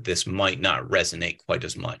context, that this might not resonate quite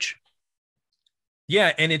as much.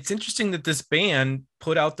 Yeah, and it's interesting that this band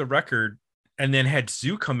put out the record and then had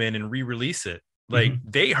Zoo come in and re-release it. Like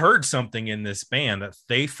they heard something in this band that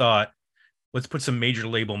they thought, let's put some major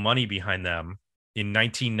label money behind them in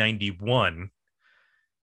 1991.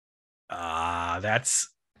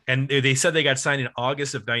 And they said they got signed in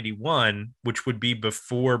August of 91, which would be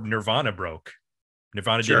before Nirvana broke.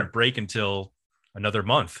 Nirvana didn't break until another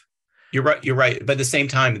month. You're right. But at the same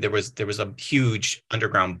time, there was a huge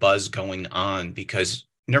underground buzz going on because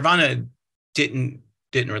Nirvana didn't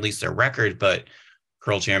release their record, but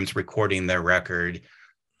Pearl Jam's recording their record.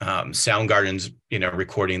 Soundgarden's,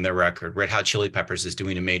 recording their record. Red Hot Chili Peppers is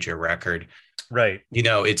doing a major record. Right.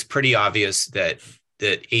 It's pretty obvious that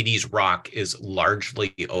 80s rock is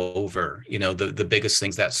largely over. The biggest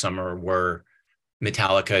things that summer were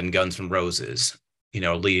Metallica and Guns N' Roses,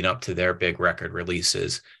 leading up to their big record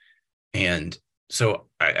releases. And so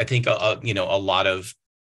I think, a lot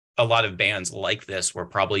of bands like this were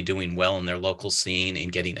probably doing well in their local scene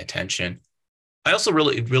and getting attention. I also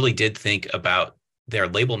really did think about their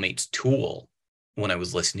label mates Tool when I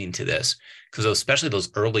was listening to this, because especially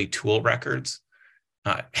those early Tool records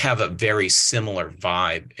have a very similar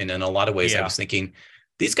vibe. And in a lot of ways, I was thinking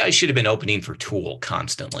these guys should have been opening for Tool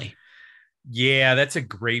constantly. Yeah, that's a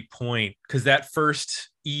great point. Because that first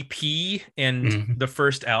EP and the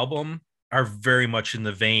first album are very much in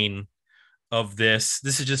the vein of this.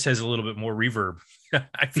 This just has a little bit more reverb,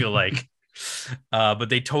 I feel like. But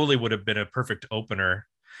they totally would have been a perfect opener.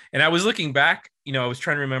 And I was looking back, I was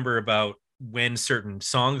trying to remember about when certain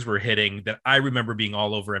songs were hitting that I remember being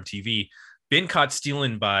all over MTV. Been Caught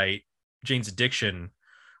Stealing by Jane's Addiction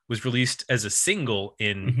was released as a single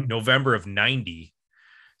in November of 90.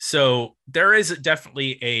 So there is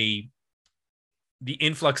definitely the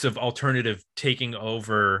influx of alternative taking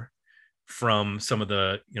over from some of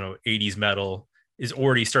the 80s metal is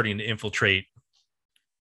already starting to infiltrate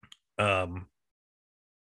the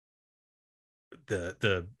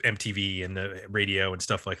MTV and the radio and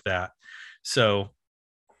stuff like that. So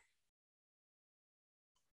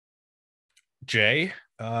Jay,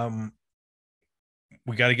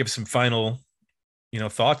 we got to give some final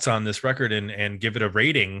thoughts on this record and give it a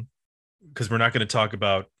rating, because we're not going to talk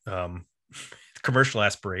about commercial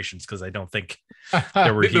aspirations, because I don't think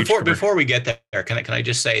there were huge before we get there, can I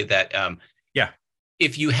just say that yeah,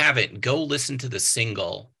 if you haven't, go listen to the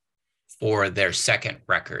single for their second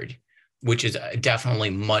record, which is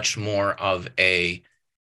definitely much more of a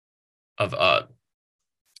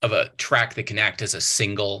track that can act as a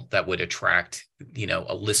single that would attract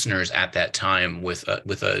listeners at that time with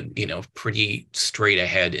a pretty straight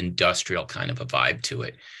ahead industrial kind of a vibe to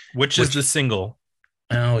it. Which is the single?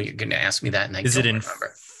 Oh, you're going to ask me that, and I don't remember.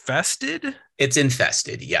 Infested? It's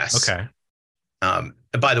Infested, yes. Okay.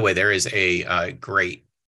 By the way, there is a great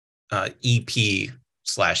EP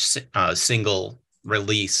 / single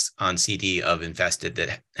release on CD of Infested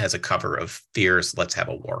that has a cover of Fear's Let's Have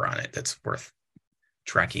a War on it. That's worth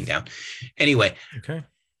tracking down. Anyway, okay.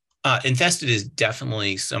 Infested is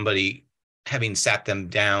definitely somebody having sat them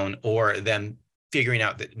down or them figuring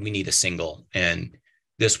out that we need a single, and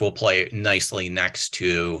this will play nicely next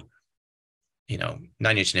to,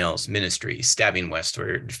 Nine Inch Nails, Ministry, Stabbing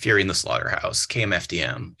Westward, Fury in the Slaughterhouse,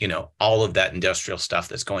 KMFDM, all of that industrial stuff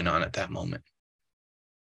that's going on at that moment.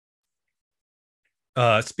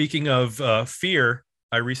 Speaking of Fear,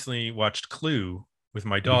 I recently watched Clue with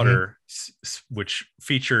my daughter, which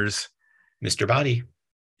features Mr. Body.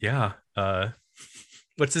 Yeah.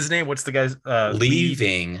 What's his name? What's the guy's Lee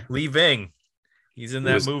Ving. Lee Ving. He's in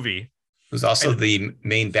that movie. Who's also the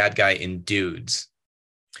main bad guy in Dudes.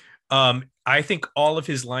 I think all of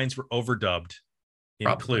his lines were overdubbed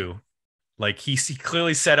in Clue. Like he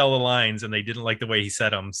clearly said all the lines and they didn't like the way he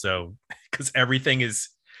said them. So, because everything is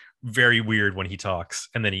very weird when he talks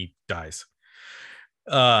and then he dies.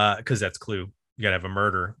 Because that's Clue. You gotta have a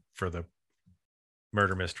murder for the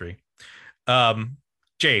murder mystery.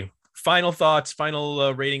 Jay, final thoughts,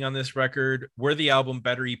 final rating on this record. Worthy album,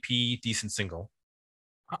 better EP, decent single.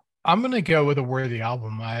 I'm gonna go with a worthy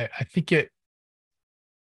album. I think it,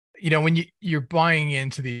 when you're buying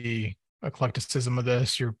into the eclecticism of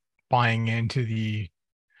this, you're buying into the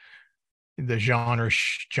genre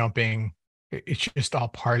jumping. It's just all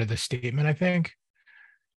part of the statement, I think.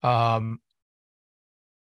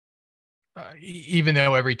 Even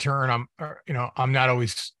though every turn I'm not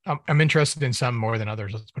always, I'm interested in some more than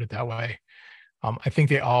others. Let's put it that way. I think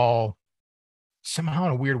they all somehow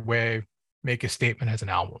in a weird way make a statement as an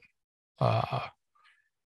album.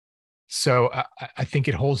 So I think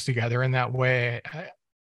it holds together in that way. I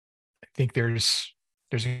think there's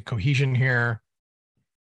a cohesion here.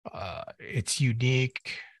 It's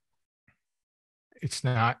unique. It's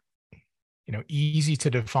not, easy to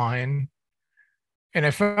define. And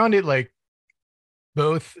I found it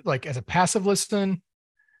both as a passive listen,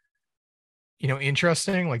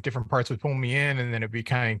 interesting, like different parts would pull me in and then it'd be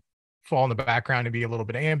kind of fall in the background and be a little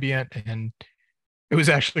bit ambient. And it was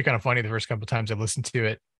actually kind of funny the first couple of times I listened to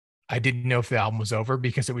it. I didn't know if the album was over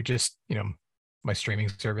because it would just, my streaming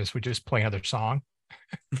service would just play another song.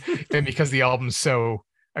 And because the album's so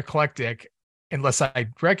eclectic, unless I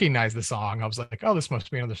recognize the song, I was like, oh, this must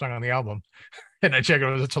be another song on the album. And I checked, it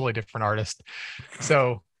was a totally different artist.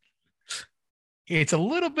 So it's a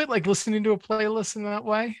little bit like listening to a playlist in that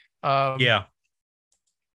way. Yeah.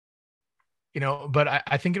 But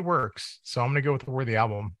I think it works. So I'm going to go with the worthy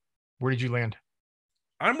album. Where did you land?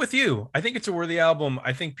 I'm with you. I think it's a worthy album.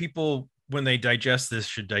 I think people, when they digest this,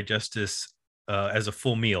 should digest this as a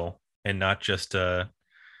full meal and not just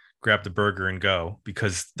grab the burger and go,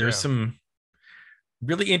 because there's some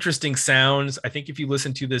really interesting sounds. I think if you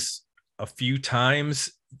listen to this a few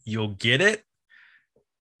times, you'll get it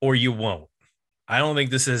or you won't. I don't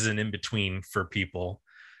think this is an in-between for people.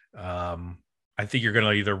 I think you're going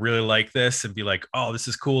to either really like this and be like, oh, this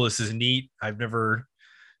is cool, this is neat, I've never,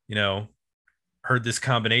 heard this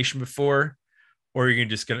combination before, or you're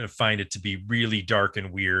just going to find it to be really dark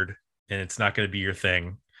and weird and it's not going to be your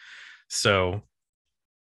thing. So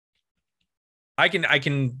I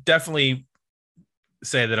can definitely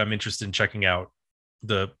say that I'm interested in checking out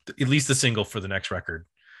at least the single for the next record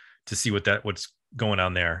to see what's going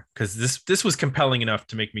on there, because this was compelling enough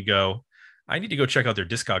to make me go, I need to go check out their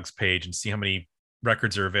Discogs page and see how many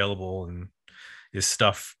records are available and is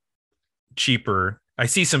stuff cheaper. I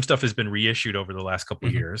see some stuff has been reissued over the last couple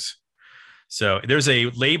of years, So there's a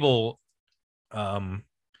label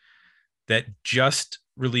that just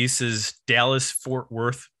releases Dallas-Fort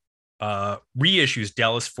Worth, reissues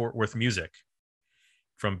Dallas-Fort Worth music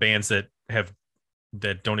from bands that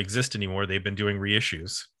don't exist anymore. They've been doing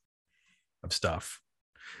reissues of stuff,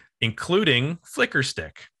 including Flicker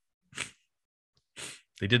Stick.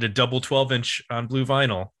 They did a double 12-inch on blue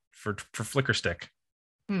vinyl for Flicker Stick.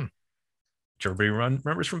 Which everybody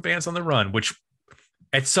remembers from Bands on the Run, which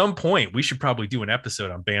at some point we should probably do an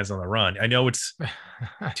episode on Bands on the Run. I know it's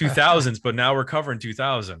 2000s, but now we're covering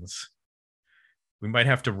 2000s. We might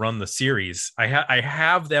have to run the series. I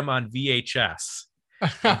have them on VHS.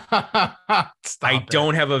 I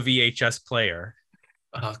don't have a VHS player.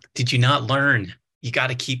 Did you not learn? You got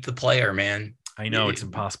to keep the player, man. I know it's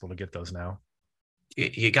impossible to get those now.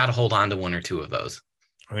 You got to hold on to one or two of those.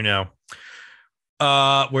 I know.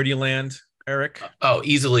 Where do you land, Eric?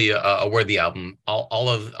 Easily a worthy album. All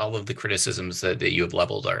of the criticisms that you have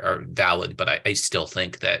leveled are valid, but I still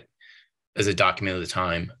think that as a document of the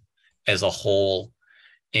time, as a whole,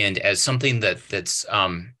 and as something that's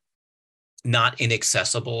not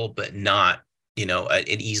inaccessible, but not, an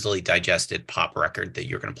easily digested pop record that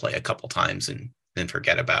you're going to play a couple times and then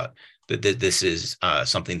forget about, that this is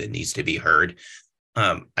something that needs to be heard.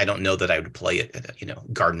 I don't know that I would play it at a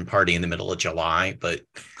garden party in the middle of July, but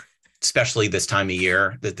especially this time of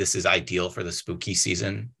year, that this is ideal for the spooky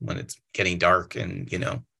season when it's getting dark and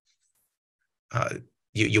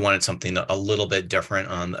you wanted something a little bit different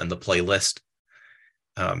on the playlist.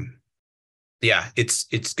 Yeah,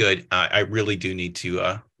 it's good. I really do need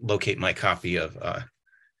to locate my copy of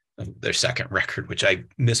their second record, which I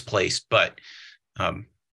misplaced, but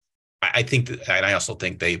I think that, and I also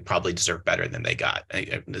think they probably deserve better than they got.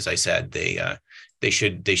 As I said, they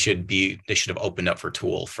should have opened up for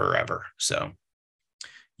Tool forever. So,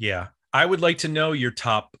 yeah, I would like to know your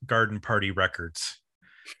top garden party records.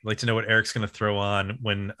 I'd like to know what Eric's going to throw on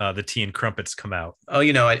when the Tea and Crumpets come out. Oh,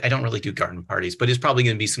 I don't really do garden parties, but it's probably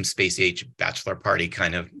going to be some Space Age bachelor party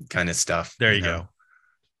kind of stuff. There you go.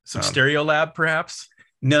 Some Stereolab, perhaps.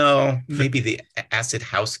 No, maybe the Acid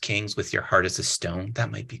House Kings with Your Heart as a Stone.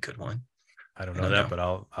 That might be a good one. I don't know, but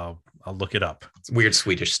I'll look it up. It's weird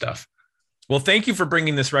Swedish stuff. Well, thank you for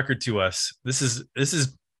bringing this record to us. This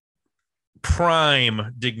is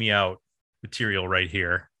prime Dig Me Out material right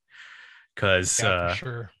here, because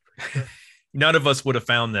sure. None of us would have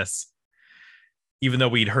found this, even though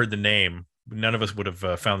we'd heard the name. None of us would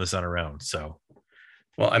have found this on our own. So.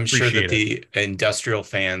 Well, I'm sure that the industrial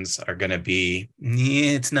fans are going to be,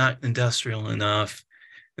 it's not industrial enough.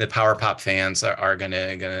 The power pop fans are going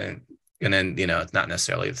to, it's not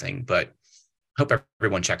necessarily the thing, but hope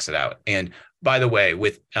everyone checks it out. And by the way,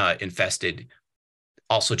 with Infested,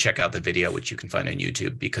 also check out the video, which you can find on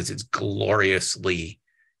YouTube, because it's gloriously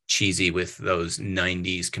cheesy with those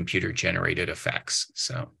 90s computer generated effects.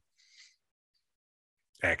 So.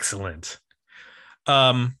 Excellent.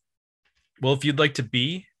 Well, if you'd like to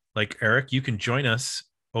be like Eric, you can join us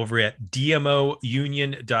over at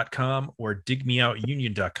dmounion.com or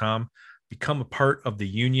digmeoutunion.com. Become a part of the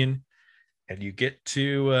union, and you get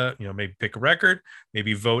to, maybe pick a record,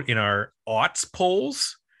 maybe vote in our aughts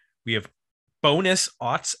polls. We have bonus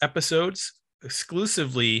aughts episodes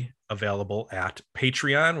exclusively available at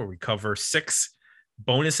Patreon, where we cover 6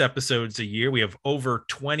 bonus episodes a year. We have over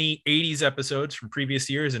 20 80s episodes from previous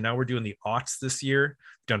years, and now we're doing the aughts this year.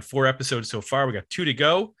 We've done 4 episodes so far. We got 2 to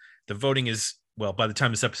go. The voting is, well, by the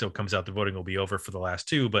time this episode comes out, the voting will be over for the last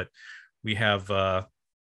 2, but we have the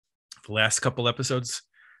last couple episodes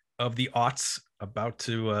of the aughts about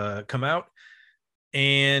to come out,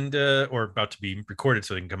 and or about to be recorded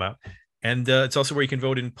so they can come out. And it's also where you can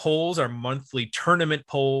vote in polls, our monthly tournament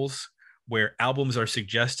polls, where albums are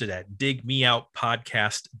suggested at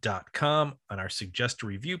digmeoutpodcast.com on our suggest a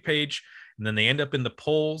review page. And then they end up in the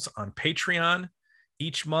polls on Patreon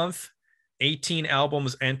each month. 18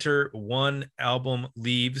 albums enter, 1 album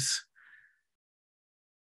leaves.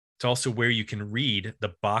 It's also where you can read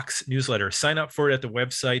the Box newsletter. Sign up for it at the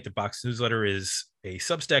website. The Box newsletter is a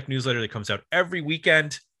Substack newsletter that comes out every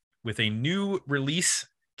weekend with a new release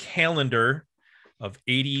calendar of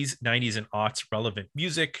 80s, 90s, and aughts relevant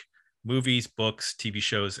music, movies, books, TV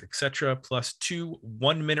shows, etc., plus 2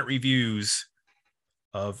 one-minute reviews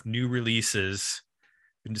of new releases.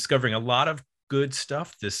 Been discovering a lot of good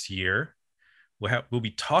stuff this year. We'll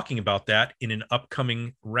be talking about that in an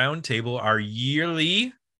upcoming roundtable, our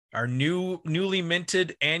newly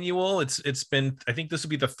minted annual. It's been, I think this will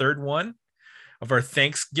be the 3rd one of our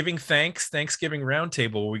Thanksgiving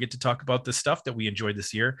roundtable, where we get to talk about the stuff that we enjoyed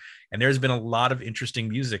this year. And there's been a lot of interesting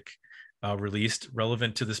music released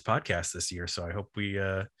relevant to this podcast this year. So I hope we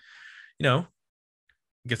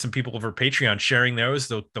get some people over Patreon sharing those.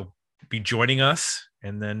 They'll be joining us.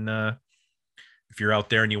 And then if you're out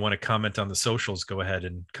there and you want to comment on the socials, go ahead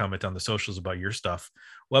and comment on the socials about your stuff.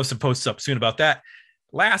 We'll have some posts up soon about that.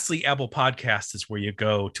 Lastly, Apple Podcasts is where you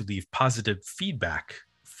go to leave positive feedback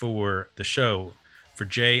for the show. For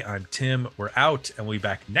Jay, I'm Tim. We're out, and we'll be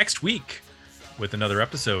back next week with another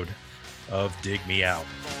episode of Dig Me Out.